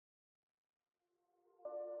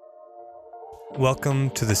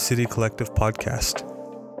Welcome to the City Collective podcast.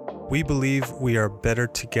 We believe we are better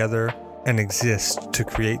together and exist to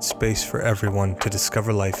create space for everyone to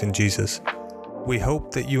discover life in Jesus. We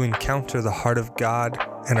hope that you encounter the heart of God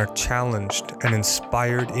and are challenged and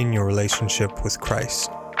inspired in your relationship with Christ.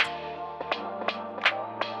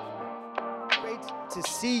 Great to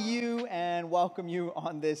see you and welcome you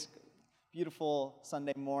on this beautiful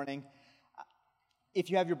Sunday morning. If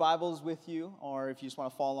you have your Bibles with you, or if you just want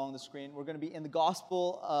to follow along the screen, we're going to be in the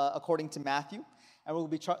Gospel according to Matthew, and we'll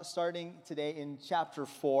be starting today in chapter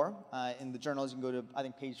 4. In the journals, you can go to, I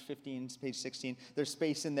think, page 15, page 16. There's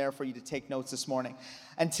space in there for you to take notes this morning.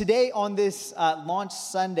 And today, on this launch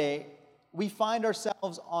Sunday, we find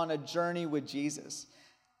ourselves on a journey with Jesus.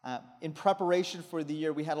 In preparation for the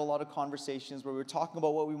year, we had a lot of conversations where we were talking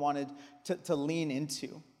about what we wanted to lean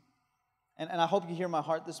into. And I hope you hear my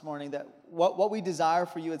heart this morning that what we desire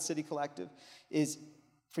for you at City Collective is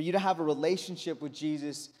for you to have a relationship with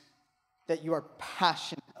Jesus that you are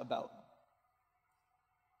passionate about.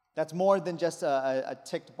 That's more than just a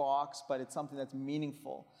ticked box, but it's something that's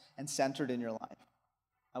meaningful and centered in your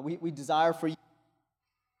life. We desire for you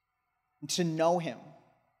to know Him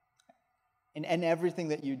in everything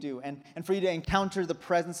that you do, and for you to encounter the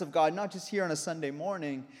presence of God, not just here on a Sunday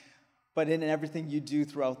morning, but in everything you do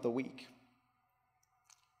throughout the week.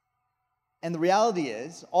 And the reality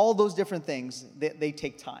is, all those different things, they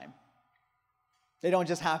take time. They don't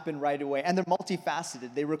just happen right away. And they're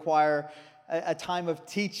multifaceted. They require a time of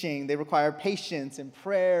teaching. They require patience and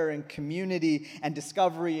prayer and community and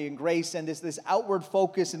discovery and grace and this outward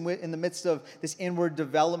focus in the midst of this inward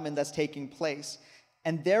development that's taking place.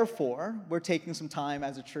 And therefore, we're taking some time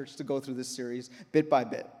as a church to go through this series bit by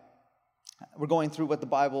bit. We're going through what the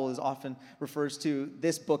Bible is often refers to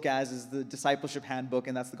this book as is the discipleship handbook,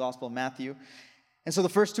 and that's the Gospel of Matthew. And so the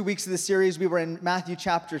first 2 weeks of this series, we were in Matthew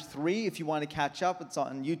chapter 3. If you want to catch up, it's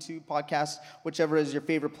on YouTube, podcast, whichever is your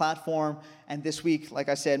favorite platform. And this week, like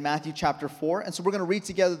I said, Matthew chapter 4. And so we're going to read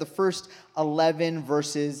together the first 11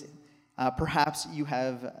 verses. Perhaps you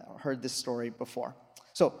have heard this story before.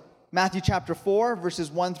 So Matthew chapter 4, verses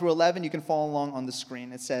 1 through 11, you can follow along on the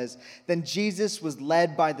screen. It says, "Then Jesus was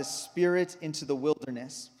led by the Spirit into the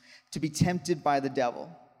wilderness to be tempted by the devil.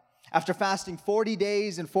 After fasting 40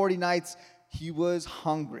 days and 40 nights, he was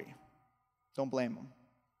hungry." Don't blame him.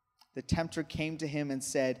 "The tempter came to him and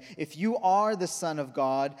said, 'If you are the Son of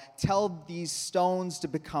God, tell these stones to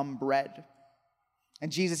become bread.' And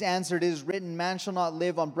Jesus answered, 'It is written, man shall not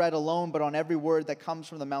live on bread alone, but on every word that comes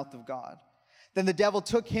from the mouth of God.' Then the devil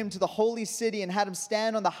took him to the holy city and had him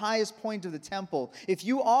stand on the highest point of the temple. 'If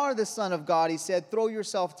you are the Son of God,' he said, 'throw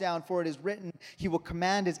yourself down, for it is written, he will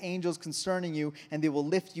command his angels concerning you, and they will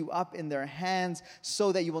lift you up in their hands,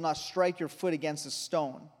 so that you will not strike your foot against a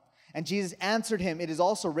stone.' And Jesus answered him, 'It is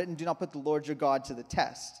also written, do not put the Lord your God to the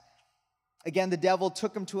test.' Again, the devil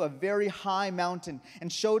took him to a very high mountain and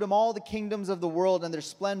showed him all the kingdoms of the world and their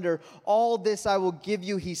splendor. 'All this I will give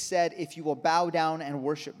you,' he said, 'if you will bow down and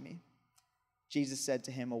worship me.' Jesus said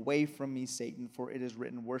to him, 'Away from me, Satan, for it is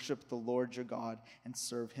written, worship the Lord your God and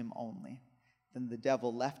serve him only.' Then the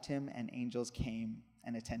devil left him, and angels came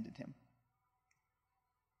and attended him."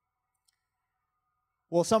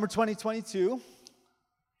 Well, summer 2022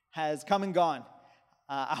 has come and gone.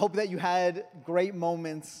 I hope that you had great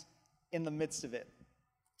moments in the midst of it.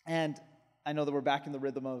 And I know that we're back in the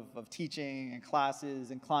rhythm of teaching and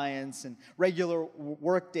classes and clients and regular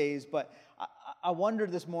work days, but I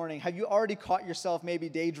wondered this morning, have you already caught yourself maybe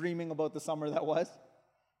daydreaming about the summer that was?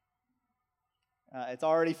 It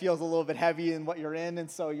already feels a little bit heavy in what you're in, and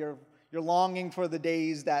so you're longing for the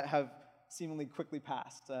days that have seemingly quickly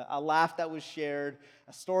passed. A laugh that was shared,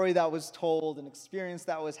 a story that was told, an experience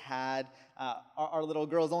that was had. Our little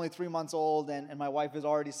girl is only 3 months old, and my wife is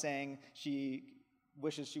already saying she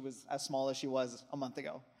wishes she was as small as she was a month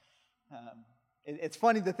ago. It's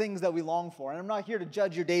funny the things that we long for, and I'm not here to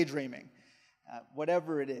judge your daydreaming.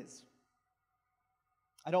 Whatever it is.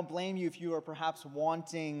 I don't blame you if you are perhaps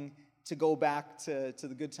wanting to go back to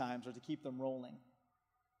the good times or to keep them rolling.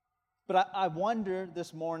 But I wonder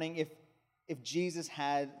this morning if Jesus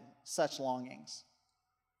had such longings.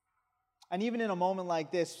 And even in a moment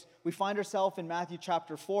like this, we find ourselves in Matthew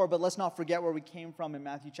chapter 4, but let's not forget where we came from in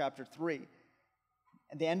Matthew chapter 3.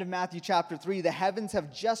 At the end of Matthew chapter 3, the heavens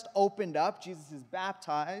have just opened up. Jesus is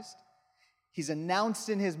baptized. He's announced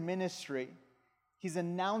in his ministry. He's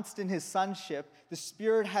announced in his sonship. The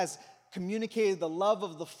Spirit has communicated the love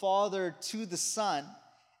of the Father to the Son.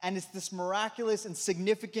 And it's this miraculous and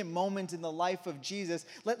significant moment in the life of Jesus.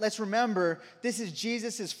 Let's remember, this is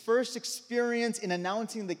Jesus' first experience in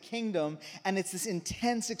announcing the kingdom, and it's this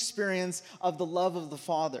intense experience of the love of the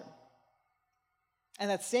Father. And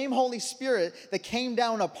that same Holy Spirit that came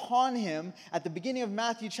down upon him at the beginning of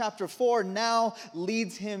Matthew chapter 4 now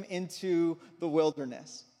leads him into the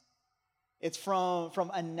wilderness. It's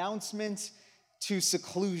from announcement to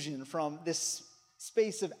seclusion, from this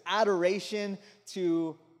space of adoration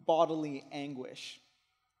to bodily anguish.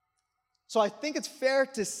 So I think it's fair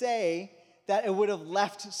to say that it would have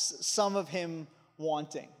left some of him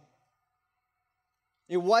wanting.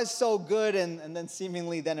 It was so good, and then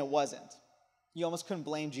seemingly then it wasn't. You almost couldn't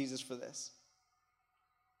blame Jesus for this.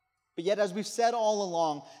 But yet, as we've said all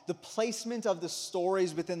along, the placement of the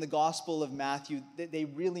stories within the Gospel of Matthew, they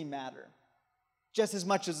really matter, just as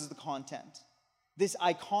much as the content. This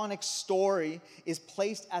iconic story is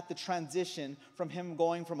placed at the transition from him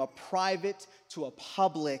going from a private to a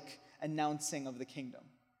public announcing of the kingdom.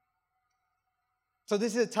 So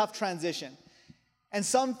this is a tough transition. And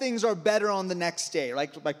some things are better on the next day,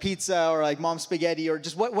 like pizza or like mom's spaghetti or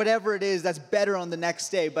just whatever it is that's better on the next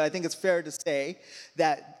day. But I think it's fair to say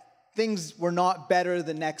that things were not better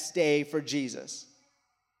the next day for Jesus.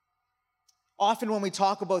 Often when we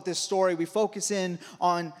talk about this story, we focus in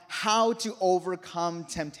on how to overcome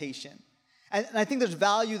temptation. And I think there's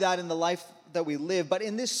value that in the life that we live. But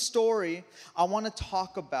in this story, I want to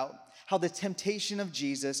talk about how the temptation of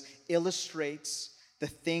Jesus illustrates the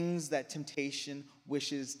things that temptation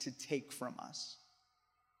wishes to take from us.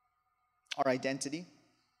 Our identity,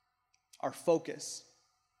 our focus,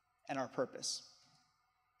 and our purpose.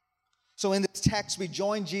 So in this text, we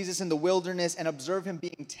join Jesus in the wilderness and observe him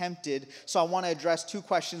being tempted. So I want to address two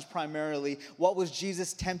questions primarily. What was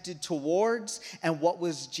Jesus tempted towards? And what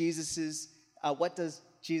does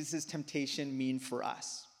Jesus' temptation mean for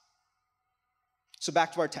us? So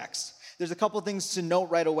back to our text. There's a couple things to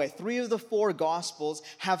note right away. 3 of the 4 Gospels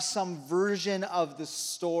have some version of the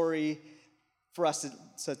story for us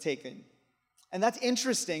to take in. And that's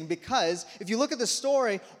interesting because if you look at the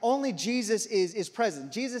story, only Jesus is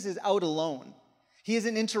present. Jesus is out alone. He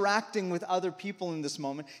isn't interacting with other people in this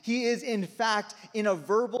moment. He is, in fact, in a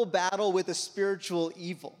verbal battle with a spiritual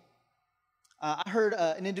evil. I heard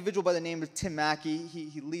an individual by the name of Tim Mackey.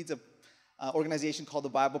 He leads an organization called the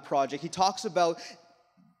Bible Project. He talks about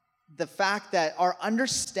the fact that our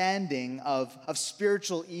understanding of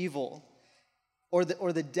spiritual evil or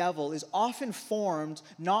the devil is often formed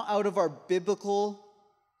not out of our biblical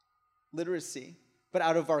literacy, but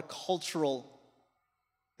out of our cultural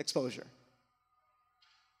exposure.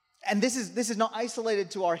 And this is not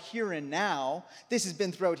isolated to our here and now. This has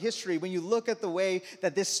been throughout history. When you look at the way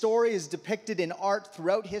that this story is depicted in art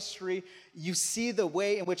throughout history, you see the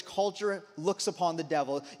way in which culture looks upon the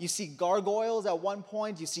devil. You see gargoyles at one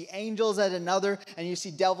point, you see angels at another, and you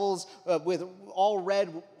see devils with all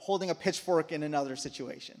red holding a pitchfork in another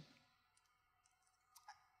situation.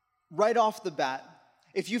 Right off the bat,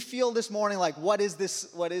 if you feel this morning like, what is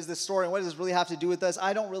this story, and what does this really have to do with us?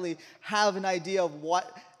 I don't really have an idea of what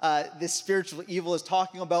this spiritual evil is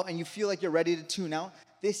talking about, and you feel like you're ready to tune out.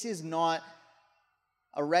 This is not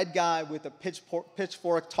a red guy with a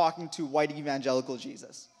pitchfork talking to white evangelical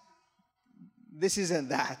Jesus. This isn't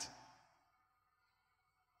that.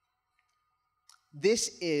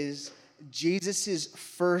 This is Jesus'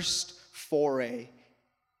 first foray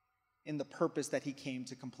in the purpose that he came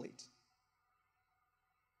to complete.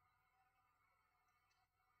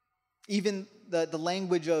 Even the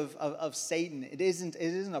language of Satan, it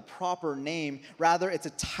isn't a proper name. Rather, it's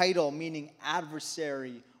a title meaning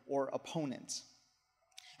adversary or opponent.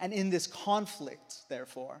 And in this conflict,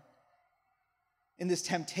 therefore, in this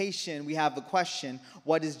temptation, we have the question,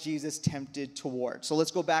 what is Jesus tempted toward? So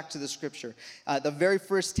let's go back to the scripture. The very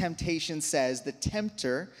first temptation says, the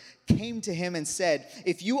tempter came to him and said,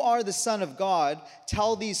 if you are the Son of God,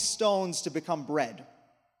 tell these stones to become bread.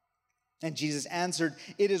 And Jesus answered,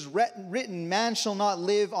 it is written, man shall not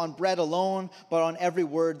live on bread alone, but on every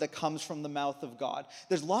word that comes from the mouth of God.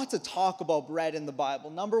 There's lots of talk about bread in the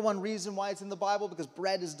Bible. Number one reason why it's in the Bible, because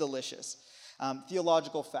bread is delicious.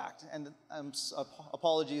 Theological fact. And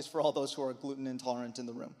apologies for all those who are gluten intolerant in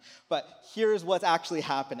the room. But here's what's actually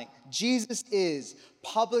happening. Jesus is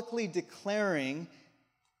publicly declaring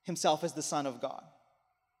himself as the Son of God.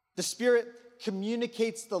 The Spirit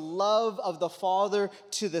communicates the love of the Father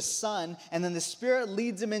to the Son, and then the Spirit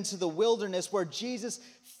leads him into the wilderness where Jesus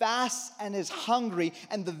fasts and is hungry,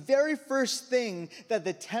 and the very first thing that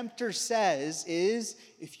the tempter says is,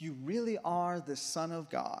 if you really are the Son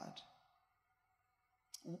of God.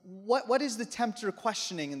 What is the tempter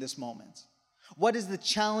questioning in this moment? What is the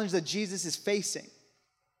challenge that Jesus is facing?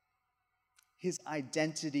 His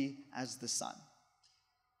identity as the Son.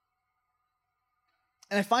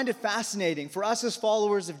 And I find it fascinating for us as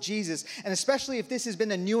followers of Jesus, and especially if this has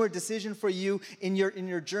been a newer decision for you in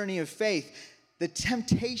your journey of faith, the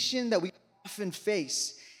temptation that we often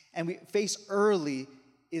face, and we face early,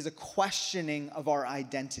 is a questioning of our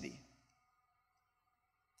identity.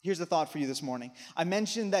 Here's the thought for you this morning. I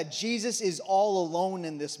mentioned that Jesus is all alone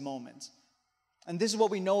in this moment. And this is what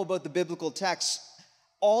we know about the biblical text.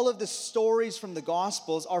 All of the stories from the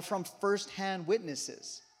Gospels are from firsthand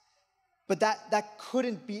witnesses. But that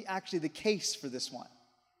couldn't be actually the case for this one.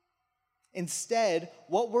 Instead,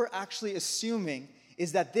 what we're actually assuming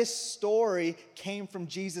is that this story came from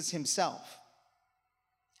Jesus himself.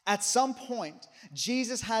 At some point,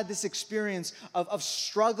 Jesus had this experience of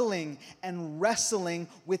struggling and wrestling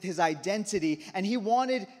with his identity, and he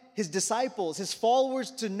wanted his disciples, his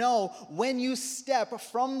followers, to know when you step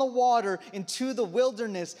from the water into the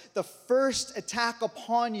wilderness, the first attack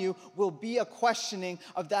upon you will be a questioning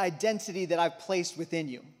of the identity that I've placed within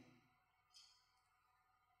you.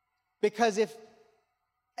 Because if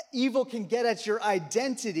evil can get at your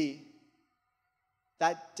identity,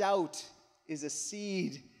 that doubt is a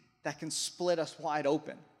seed that can split us wide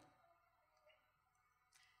open.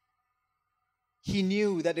 He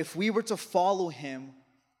knew that if we were to follow him,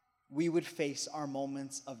 we would face our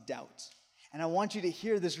moments of doubt. And I want you to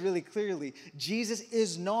hear this really clearly. Jesus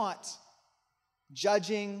is not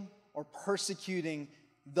judging or persecuting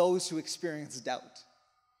those who experience doubt.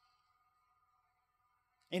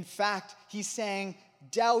 In fact, he's saying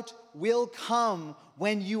doubt will come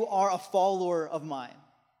when you are a follower of mine.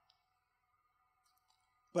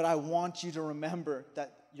 But I want you to remember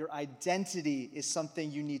that your identity is something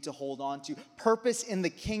you need to hold on to. Purpose in the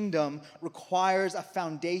kingdom requires a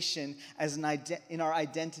foundation in our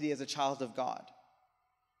identity as a child of God.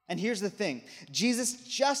 And here's the thing. Jesus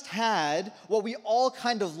just had what we all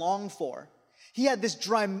kind of long for. He had this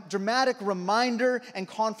dramatic reminder and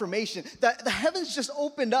confirmation that the heavens just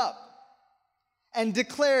opened up and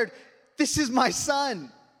declared, "This is my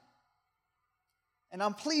son, and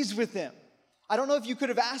I'm pleased with him." I don't know if you could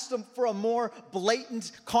have asked him for a more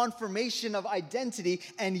blatant confirmation of identity,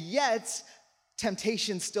 and yet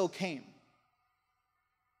temptation still came.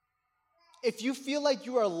 If you feel like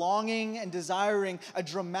you are longing and desiring a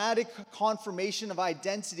dramatic confirmation of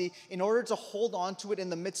identity in order to hold on to it in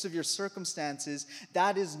the midst of your circumstances,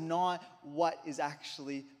 that is not what is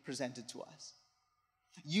actually presented to us.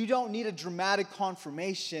 You don't need a dramatic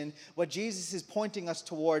confirmation. What Jesus is pointing us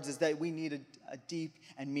towards is that we need a deep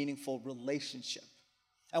and meaningful relationship.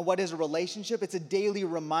 And what is a relationship? It's a daily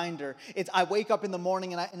reminder. I wake up in the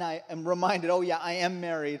morning and I am reminded, oh yeah, I am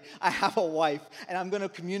married. I have a wife. And I'm going to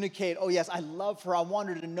communicate, oh yes, I love her. I want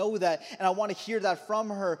her to know that. And I want to hear that from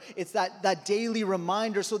her. It's that daily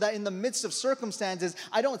reminder so that in the midst of circumstances,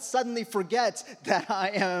 I don't suddenly forget that I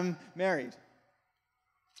am married.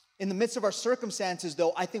 In the midst of our circumstances,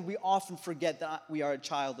 though, I think we often forget that we are a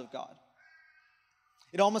child of God.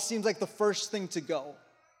 It almost seems like the first thing to go.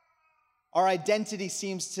 Our identity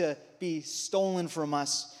seems to be stolen from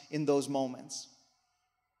us in those moments.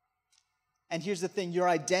 And here's the thing, your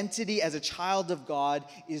identity as a child of God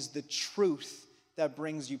is the truth that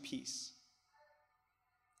brings you peace.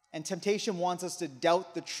 And temptation wants us to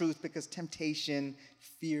doubt the truth because temptation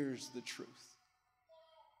fears the truth.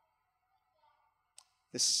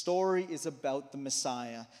 The story is about the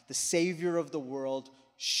Messiah, the Savior of the world,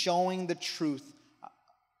 showing the truth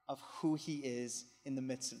of who he is in the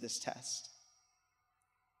midst of this test.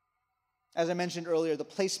 As I mentioned earlier, the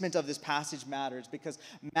placement of this passage matters because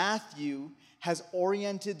Matthew has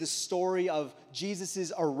oriented the story of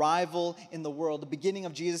Jesus' arrival in the world, the beginning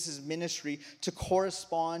of Jesus' ministry, to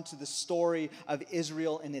correspond to the story of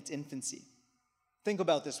Israel in its infancy. Think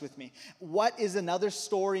about this with me. What is another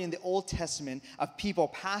story in the Old Testament of people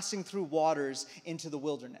passing through waters into the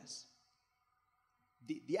wilderness?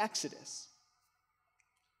 The Exodus.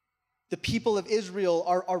 The people of Israel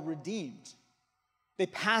are redeemed. They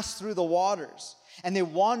pass through the waters and they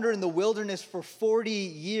wander in the wilderness for 40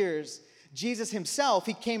 years. Jesus himself,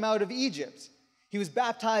 he came out of Egypt. He was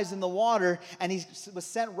baptized in the water and he was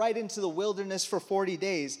sent right into the wilderness for 40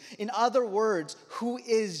 days. In other words, who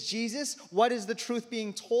is Jesus? What is the truth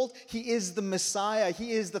being told? He is the Messiah.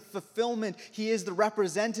 He is the fulfillment. He is the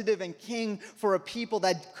representative and king for a people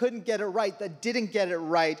that couldn't get it right, that didn't get it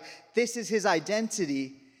right. This is his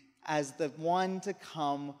identity as the one to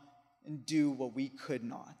come and do what we could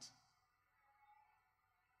not.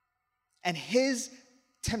 And his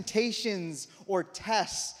temptations or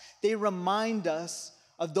tests, they remind us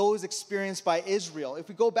of those experienced by Israel. If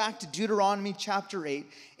we go back to Deuteronomy chapter 8,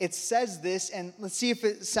 it says this, and let's see if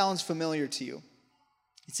it sounds familiar to you.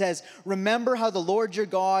 It says, remember how the Lord your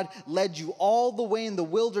God led you all the way in the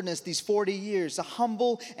wilderness these 40 years to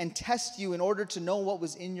humble and test you in order to know what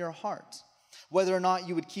was in your heart, whether or not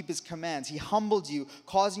you would keep his commands. He humbled you,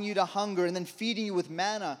 causing you to hunger, and then feeding you with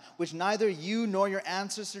manna, which neither you nor your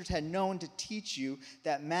ancestors had known, to teach you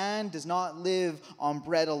that man does not live on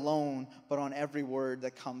bread alone, but on every word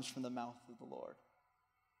that comes from the mouth of the Lord.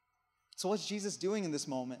 So what's Jesus doing in this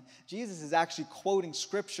moment? Jesus is actually quoting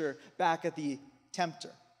scripture back at the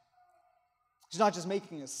tempter. He's not just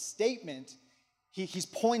making a statement, he's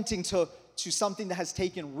pointing to something that has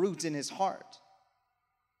taken root in his heart.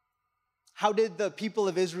 How did the people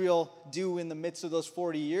of Israel do in the midst of those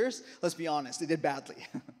 40 years? Let's be honest, they did badly.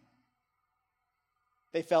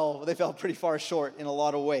 They fell pretty far short in a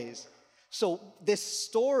lot of ways. So this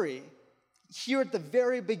story, here at the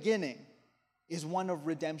very beginning, is one of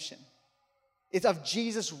redemption. It's of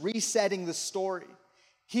Jesus resetting the story.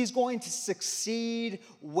 He's going to succeed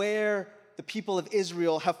where the people of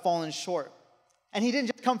Israel have fallen short. And he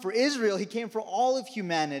didn't just come for Israel, he came for all of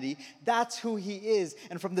humanity. That's who he is.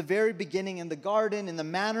 And from the very beginning in the garden, in the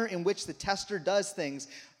manner in which the tester does things,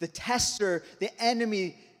 the tester, the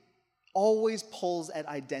enemy, always pulls at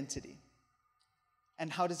identity. And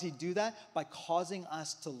how does he do that? By causing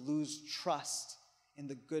us to lose trust in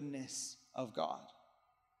the goodness of God.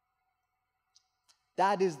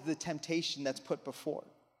 That is the temptation that's put before.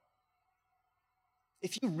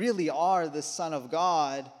 If you really are the Son of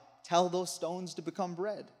God, tell those stones to become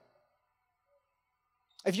bread.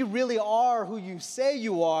 If you really are who you say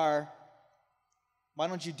you are, why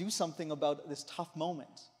don't you do something about this tough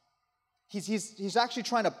moment? He's actually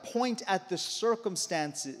trying to point at the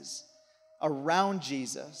circumstances around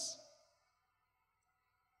Jesus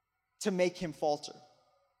to make him falter.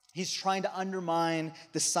 He's trying to undermine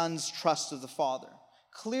the Son's trust of the Father.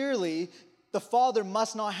 Clearly, the Father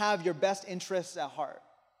must not have your best interests at heart.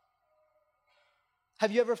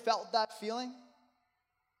 Have you ever felt that feeling?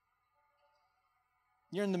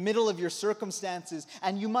 You're in the middle of your circumstances,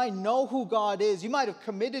 and you might know who God is. You might have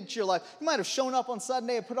committed to your life. You might have shown up on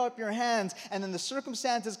Sunday and put up your hands, and then the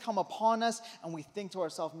circumstances come upon us, and we think to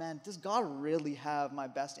ourselves, man, does God really have my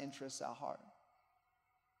best interests at heart?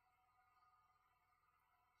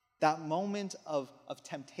 That moment of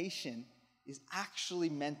temptation is actually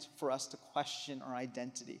meant for us to question our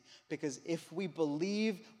identity. Because if we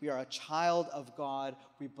believe we are a child of God,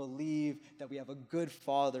 we believe that we have a good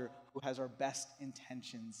Father who has our best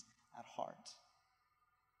intentions at heart.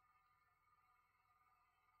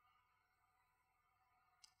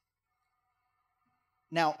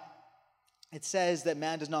 Now, it says that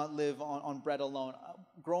man does not live on bread alone.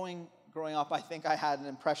 Growing up, I think I had an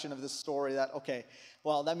impression of this story that, okay,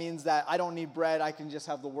 well, that means that I don't need bread. I can just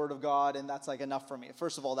have the Word of God, and that's like enough for me.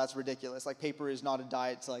 First of all, that's ridiculous. Like, paper is not a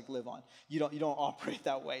diet to like live on. You don't operate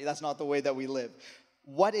that way. That's not the way that we live.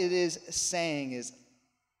 What it is saying is,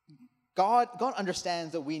 God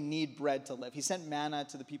understands that we need bread to live. He sent manna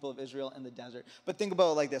to the people of Israel in the desert. But think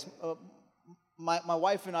about it like this. My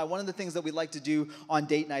wife and I, one of the things that we like to do on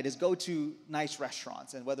date night is go to nice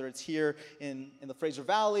restaurants, and whether it's here in the Fraser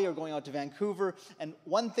Valley or going out to Vancouver. And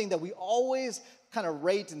one thing that we always kind of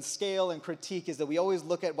rate and scale and critique is that we always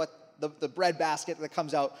look at what the bread basket that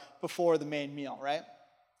comes out before the main meal, right?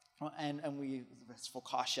 And it's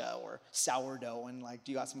focaccia or sourdough, and like,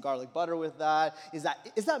 do you got some garlic butter with that? Is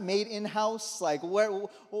that made in-house? Like,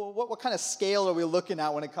 what kind of scale are we looking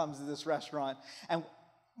at when it comes to this restaurant? And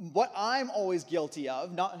what I'm always guilty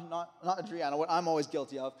of, not Adriana, what I'm always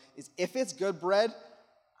guilty of is if it's good bread,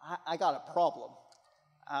 I got a problem.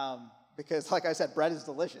 Because like I said, bread is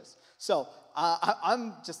delicious. So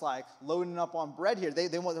I'm just like loading up on bread here.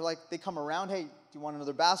 They come around, hey, do you want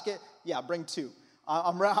another basket? Yeah, bring two.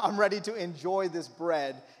 I'm ready to enjoy this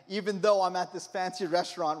bread, even though I'm at this fancy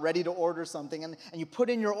restaurant ready to order something. And you put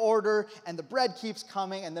in your order, and the bread keeps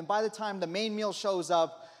coming, and then by the time the main meal shows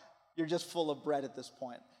up, you're just full of bread at this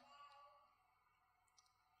point.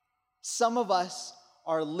 Some of us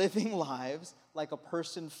are living lives like a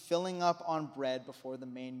person filling up on bread before the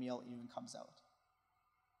main meal even comes out.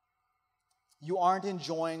 You aren't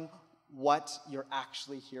enjoying what you're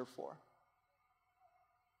actually here for.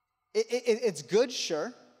 It's good,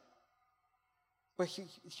 sure, but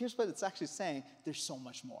here's what it's actually saying. There's so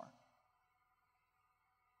much more.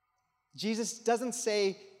 Jesus doesn't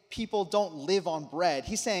say people don't live on bread.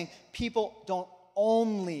 He's saying people don't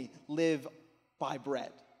only live by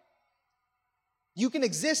bread. You can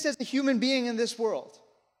exist as a human being in this world,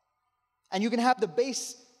 and you can have the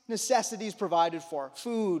base necessities provided for: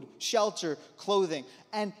 food, shelter, clothing,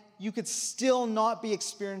 and you could still not be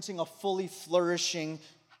experiencing a fully flourishing,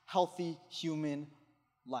 healthy human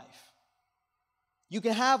life. You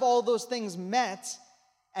can have all those things met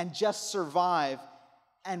and just survive.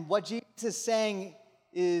 And what Jesus is saying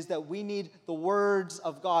is that we need the words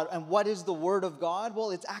of God. And what is the word of God?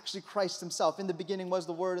 Well, it's actually Christ himself. In the beginning was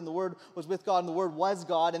the Word, and the Word was with God, and the Word was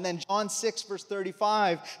God. And then John 6, verse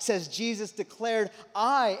 35 says, Jesus declared,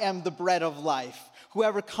 I am the bread of life.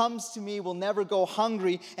 Whoever comes to me will never go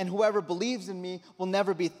hungry, and whoever believes in me will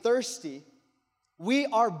never be thirsty. We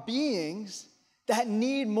are beings that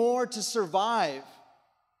need more to survive.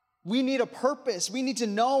 We need a purpose. We need to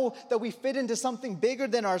know that we fit into something bigger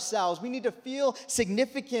than ourselves. We need to feel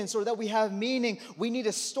significance or that we have meaning. We need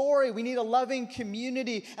a story. We need a loving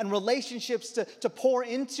community and relationships to pour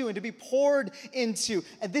into and to be poured into.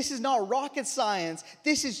 And this is not rocket science.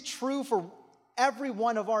 This is true for every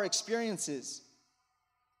one of our experiences.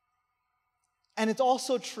 And it's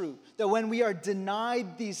also true that when we are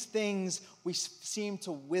denied these things, we seem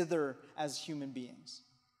to wither as human beings.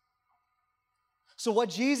 So what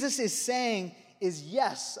Jesus is saying is,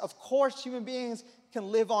 yes, of course human beings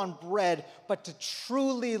can live on bread, but to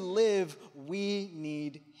truly live, we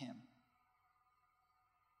need him.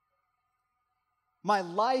 My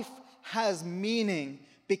life has meaning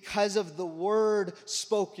because of the word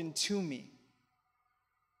spoken to me.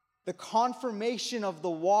 The confirmation of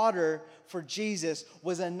the water for Jesus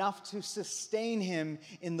was enough to sustain him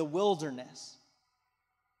in the wilderness.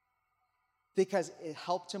 Because it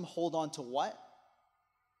helped him hold on to what?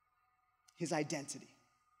 His identity.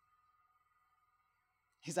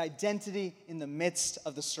 His identity in the midst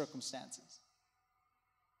of the circumstances.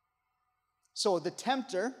 So the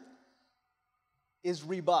tempter is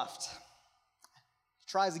rebuffed.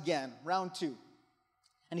 Tries again, round 2.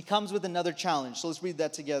 And he comes with another challenge. So let's read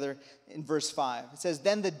that together in verse 5. It says,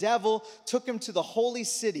 Then the devil took him to the holy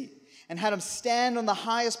city and had him stand on the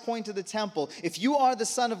highest point of the temple. If you are the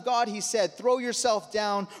Son of God, he said, throw yourself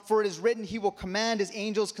down, for it is written, he will command his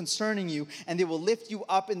angels concerning you, and they will lift you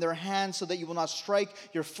up in their hands so that you will not strike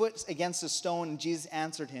your foot against a stone. And Jesus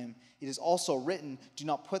answered him, it is also written, do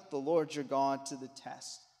not put the Lord your God to the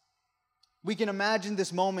test. We can imagine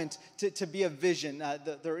this moment to be a vision.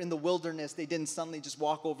 They're in the wilderness. They didn't suddenly just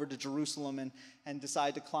walk over to Jerusalem and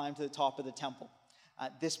decide to climb to the top of the temple.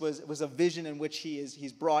 This was a vision in which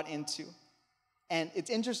he's brought into. And it's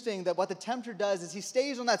interesting that what the tempter does is he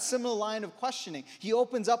stays on that similar line of questioning. He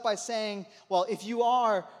opens up by saying, well, if you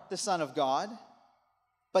are the Son of God,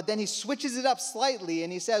 but then he switches it up slightly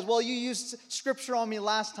and he says, well, you used scripture on me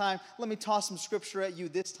last time. Let me toss some scripture at you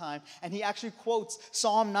this time. And he actually quotes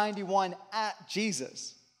Psalm 91 at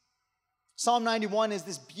Jesus. Psalm 91 is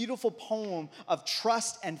this beautiful poem of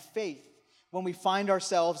trust and faith when we find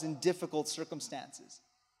ourselves in difficult circumstances.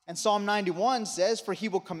 And Psalm 91 says, for he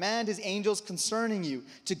will command his angels concerning you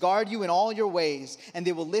to guard you in all your ways, and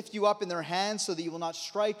they will lift you up in their hands so that you will not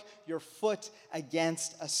strike your foot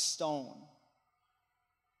against a stone.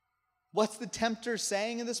 What's the tempter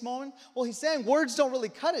saying in this moment? Well, he's saying words don't really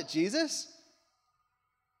cut it, Jesus.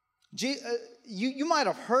 You might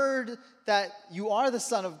have heard that you are the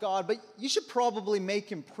Son of God, but you should probably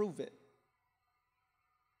make him prove it.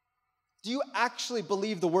 Do you actually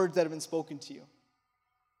believe the words that have been spoken to you?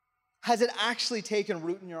 Has it actually taken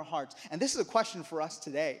root in your hearts? And this is a question for us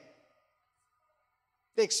today.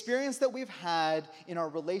 The experience that we've had in our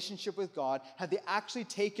relationship with God, have they actually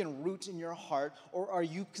taken root in your heart, or are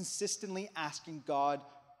you consistently asking God,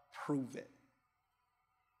 prove it?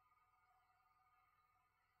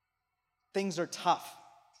 Things are tough.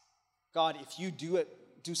 God, if you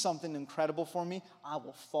do something incredible for me, I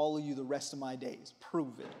will follow you the rest of my days.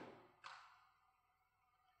 Prove it.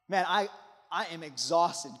 Man, I am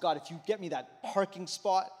exhausted. God, if you get me that parking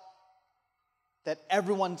spot that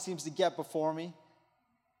everyone seems to get before me,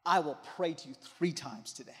 I will pray to you 3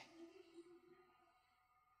 times today.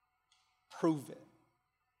 Prove it.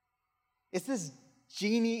 It's this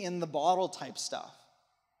genie in the bottle type stuff.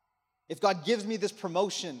 If God gives me this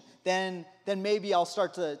promotion, then maybe I'll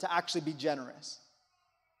start to actually be generous.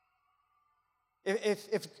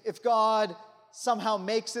 If God somehow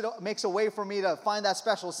makes a way for me to find that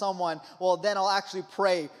special someone, well, then I'll actually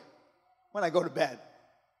pray when I go to bed.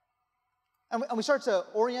 And we start to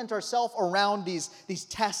orient ourselves around these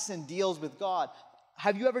tests and deals with God.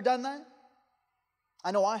 Have you ever done that?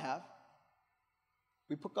 I know I have.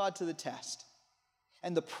 We put God to the test.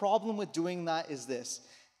 And the problem with doing that is this.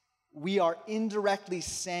 We are indirectly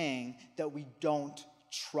saying that we don't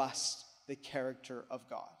trust the character of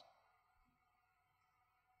God.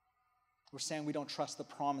 We're saying we don't trust the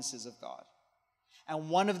promises of God. And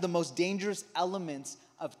one of the most dangerous elements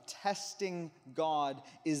of testing God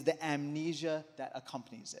is the amnesia that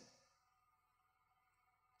accompanies it.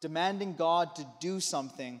 Demanding God to do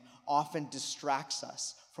something often distracts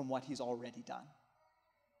us from what he's already done.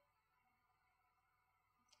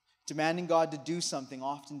 Demanding God to do something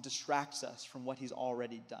often distracts us from what he's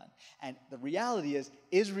already done. And the reality is,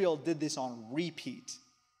 Israel did this on repeat.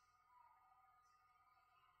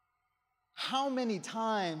 How many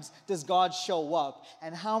times does God show up?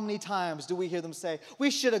 And how many times do we hear them say, we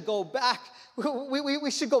should go back.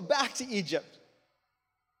 We should go back to Egypt.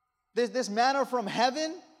 This manna from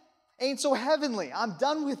heaven ain't so heavenly. I'm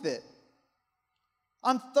done with it.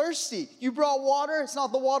 I'm thirsty. You brought water? It's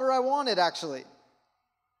not the water I wanted, actually.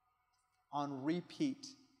 On repeat,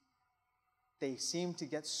 they seem to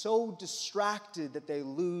get so distracted that they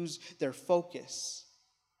lose their focus.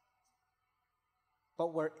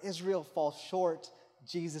 But where Israel falls short,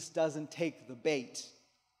 Jesus doesn't take the bait.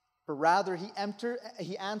 But rather,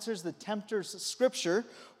 he answers the tempter's scripture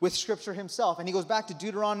with scripture himself. And he goes back to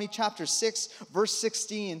Deuteronomy chapter 6, verse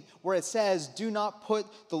 16, where it says, do not put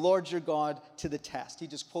the Lord your God to the test. He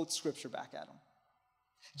just quotes scripture back at him.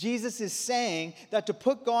 Jesus is saying that to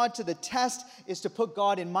put God to the test is to put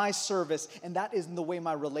God in my service, and that isn't the way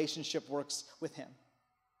my relationship works with him.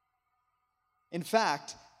 In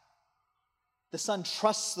fact, the Son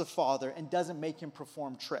trusts the Father and doesn't make him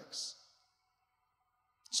perform tricks.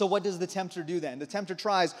 So what does the tempter do then? The tempter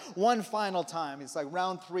tries one final time. It's like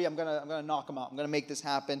round 3, I'm gonna knock him out. I'm gonna make this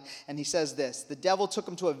happen. And he says this, the devil took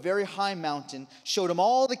him to a very high mountain, showed him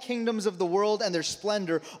all the kingdoms of the world and their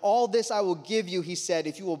splendor. All this I will give you, he said,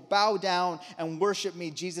 if you will bow down and worship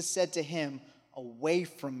me. Jesus said to him, away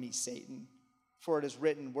from me, Satan, for it is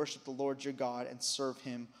written, worship the Lord your God and serve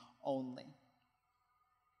him only.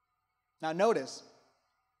 Now notice,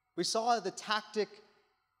 we saw the tactic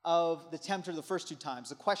of the tempter the first 2 times,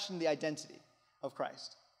 the question, the identity of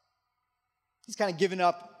Christ. He's kind of given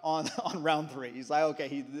up on round 3. He's like,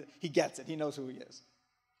 okay, he gets it. He knows who he is.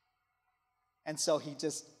 And so he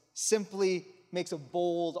just simply makes a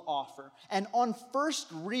bold offer. And on first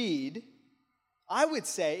read, I would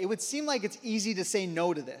say, it would seem like it's easy to say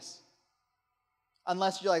no to this.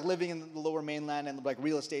 Unless you're like living in the lower mainland and like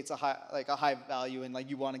real estate's a high value and like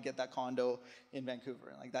you want to get that condo in Vancouver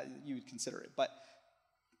and like that, you would consider it. But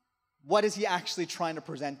what is he actually trying to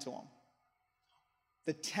present to him?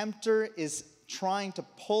 The tempter is trying to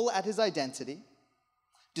pull at his identity,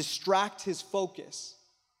 distract his focus,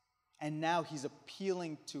 and now he's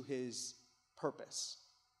appealing to his purpose.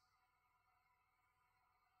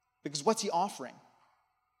 Because what's he offering?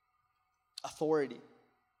 Authority,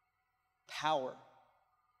 power,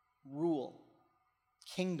 rule,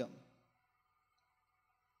 kingdom.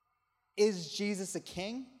 Is Jesus a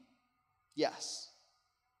king? Yes.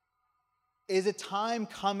 Is a time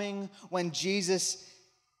coming when Jesus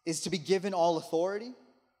is to be given all authority?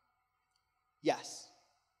 Yes.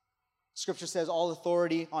 Scripture says all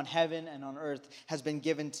authority on heaven and on earth has been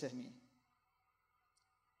given to me.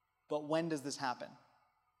 But when does this happen?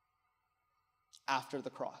 After the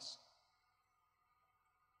cross.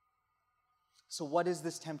 So what is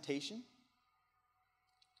this temptation?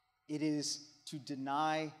 It is to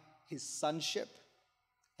deny his sonship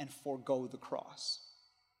and forego the cross.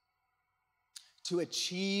 To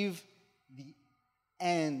achieve the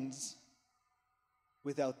ends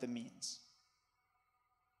without the means.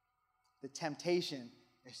 The temptation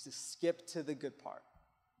is to skip to the good part.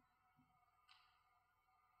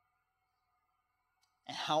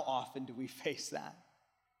 And how often do we face that?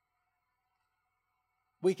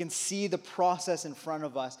 We can see the process in front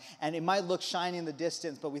of us, and it might look shiny in the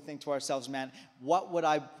distance, but we think to ourselves, man, what would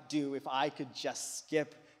I do if I could just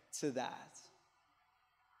skip to that?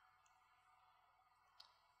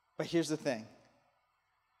 But here's the thing.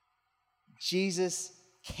 Jesus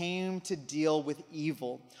came to deal with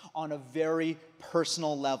evil on a very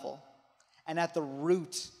personal level and at the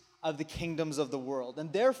root of the kingdoms of the world.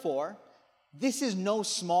 And therefore, this is no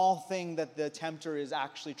small thing that the tempter is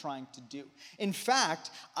actually trying to do. In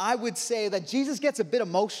fact, I would say that Jesus gets a bit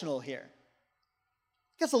emotional here.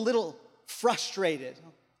 He gets a little frustrated,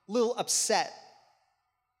 a little upset.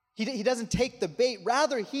 He doesn't take the bait.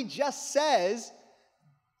 Rather, he just says,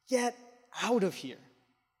 get out of here.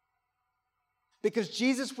 Because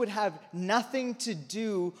Jesus would have nothing to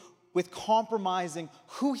do with compromising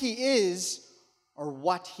who he is or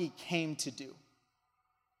what he came to do.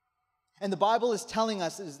 And the Bible is telling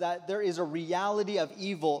us is that there is a reality of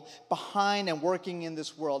evil behind and working in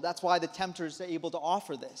this world. That's why the tempter is able to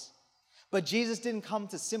offer this. But Jesus didn't come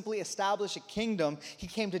to simply establish a kingdom. He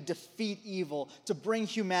came to defeat evil, to bring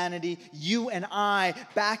humanity, you and I,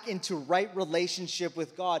 back into right relationship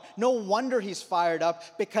with God. No wonder he's fired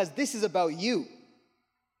up, because this is about you.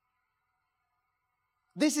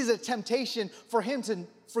 This is a temptation for him to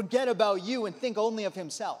forget about you and think only of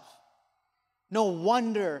himself. No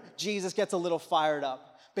wonder Jesus gets a little fired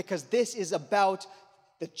up, because this is about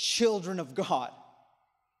the children of God.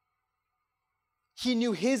 He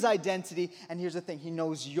knew his identity, and here's the thing, he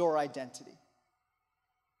knows your identity.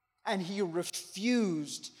 And he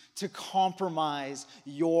refused to compromise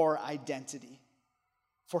your identity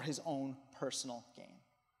for his own personal gain.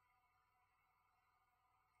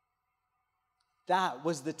 That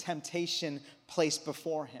was the temptation placed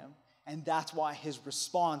before him. And that's why his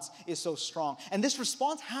response is so strong. And this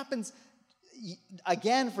response happens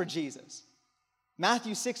again for Jesus.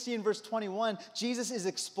 Matthew 16, verse 21, Jesus is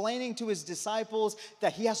explaining to his disciples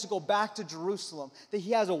that he has to go back to Jerusalem, that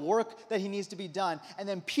he has a work that he needs to be done. And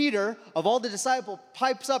then Peter, of all the disciples,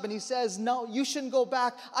 pipes up and he says, no, you shouldn't go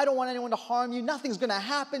back. I don't want anyone to harm you. Nothing's going to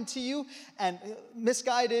happen to you. And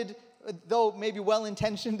misguided, though maybe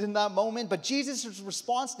well-intentioned in that moment, but Jesus'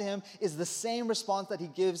 response to him is the same response that he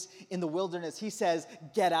gives in the wilderness. He says,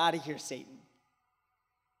 get out of here, Satan.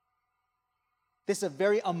 This is a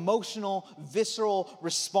very emotional, visceral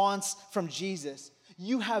response from Jesus.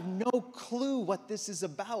 You have no clue what this is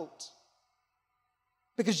about.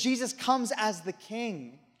 Because Jesus comes as the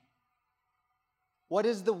king. What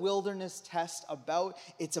is the wilderness test about?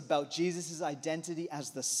 It's about Jesus' identity as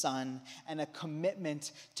the Son and a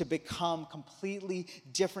commitment to become a completely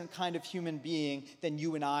different kind of human being than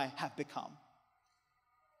you and I have become.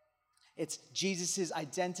 It's Jesus'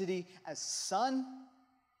 identity as Son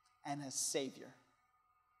and as Savior.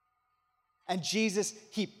 And Jesus,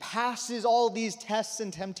 he passes all these tests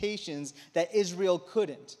and temptations that Israel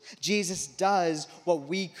couldn't. Jesus does what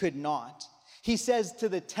we could not. He says to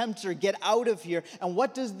the tempter, get out of here. And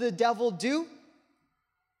what does the devil do?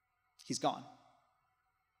 He's gone.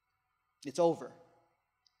 It's over.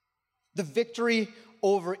 The victory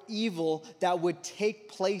over evil that would take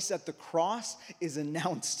place at the cross is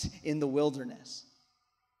announced in the wilderness.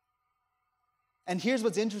 And here's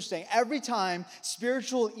what's interesting. Every time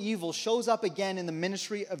spiritual evil shows up again in the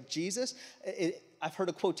ministry of Jesus, I've heard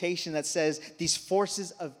a quotation that says, these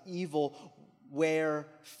forces of evil wear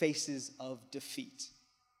faces of defeat.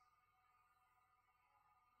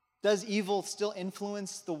 Does evil still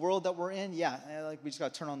influence the world that we're in? Yeah, we just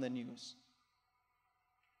got to turn on the news.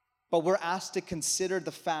 But we're asked to consider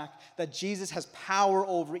the fact that Jesus has power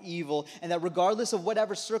over evil, and that regardless of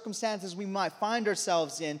whatever circumstances we might find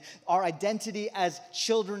ourselves in, our identity as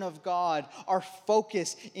children of God, our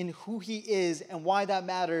focus in who he is and why that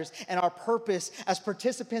matters, and our purpose as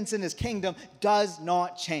participants in his kingdom does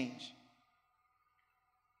not change.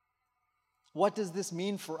 What does this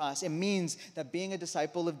mean for us? It means that being a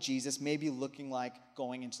disciple of Jesus may be looking like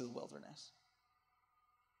going into the wilderness,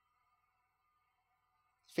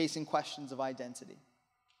 facing questions of identity,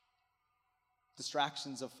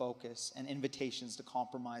 distractions of focus, and invitations to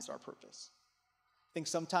compromise our purpose. I think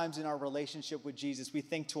sometimes in our relationship with Jesus, we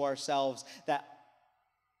think to ourselves that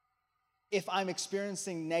if I'm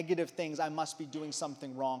experiencing negative things, I must be doing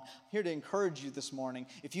something wrong. I'm here to encourage you this morning.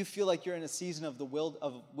 If you feel like you're in a season of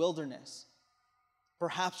wilderness,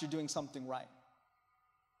 perhaps you're doing something right.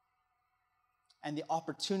 And the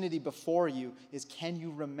opportunity before you is, can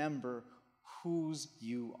you remember whose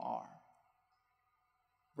you are,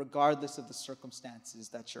 regardless of the circumstances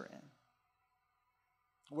that you're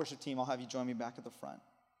in? Worship team, I'll have you join me back at the front.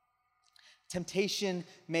 Temptation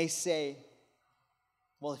may say,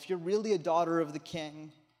 well, if you're really a daughter of the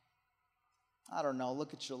King, I don't know,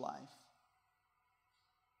 look at your life.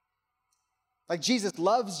 Like, Jesus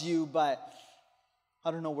loves you, but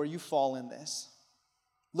I don't know where you fall in this.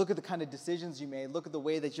 Look at the kind of decisions you made. Look at the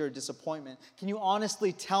way that you're a disappointment. Can you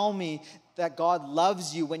honestly tell me that God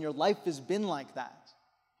loves you when your life has been like that?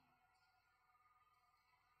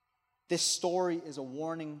 This story is a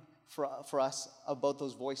warning for us about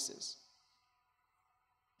those voices.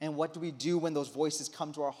 And what do we do when those voices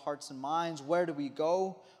come to our hearts and minds? Where do we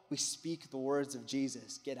go? We speak the words of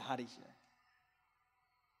Jesus. Get out of here.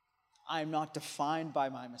 I am not defined by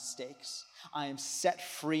my mistakes. I am set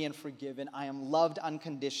free and forgiven. I am loved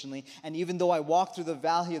unconditionally. And even though I walk through the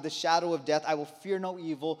valley of the shadow of death, I will fear no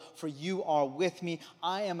evil, for you are with me.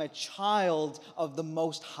 I am a child of the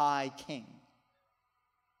Most High King.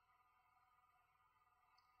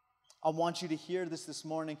 I want you to hear this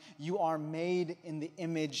morning. You are made in the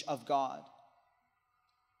image of God.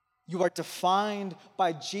 You are defined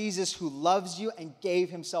by Jesus, who loves you and gave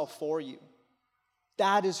himself for you.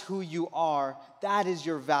 That is who you are. That is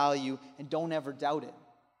your value, and don't ever doubt it.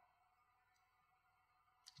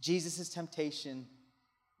 Jesus' temptation,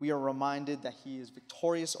 we are reminded that he is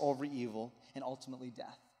victorious over evil and ultimately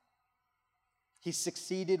death. He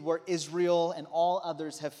succeeded where Israel and all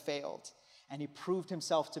others have failed, and he proved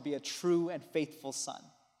himself to be a true and faithful son.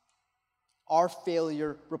 our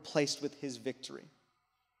failure replaced with his victory.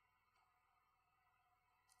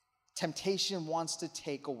 Temptation wants to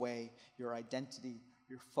take away your identity,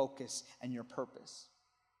 your focus, and your purpose.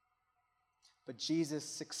 But Jesus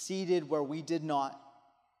succeeded where we did not,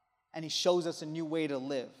 and he shows us a new way to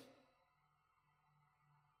live.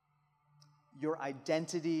 Your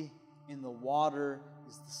identity in the water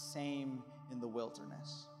is the same in the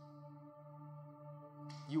wilderness.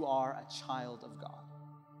 You are a child of God.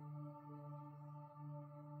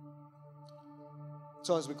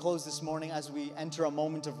 So as we close this morning, as we enter a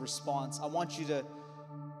moment of response, I want you to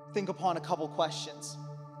think upon a couple questions.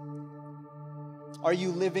 Are you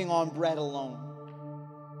living on bread alone?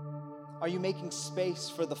 Are you making space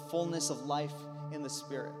for the fullness of life in the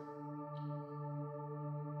Spirit?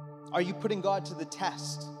 Are you putting God to the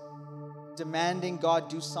test, demanding God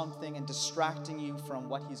do something and distracting you from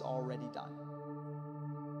what he's already done?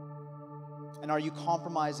 And are you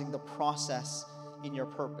compromising the process in your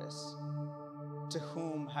purpose? To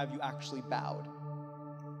whom have you actually bowed?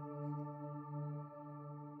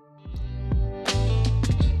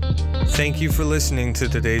 Thank you for listening to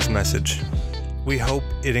today's message. We hope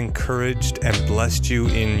it encouraged and blessed you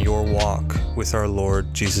in your walk with our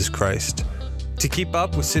Lord Jesus Christ. To keep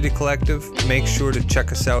up with City Collective, make sure to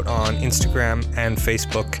check us out on Instagram and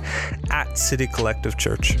Facebook at City Collective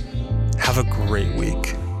Church. Have a great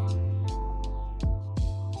week.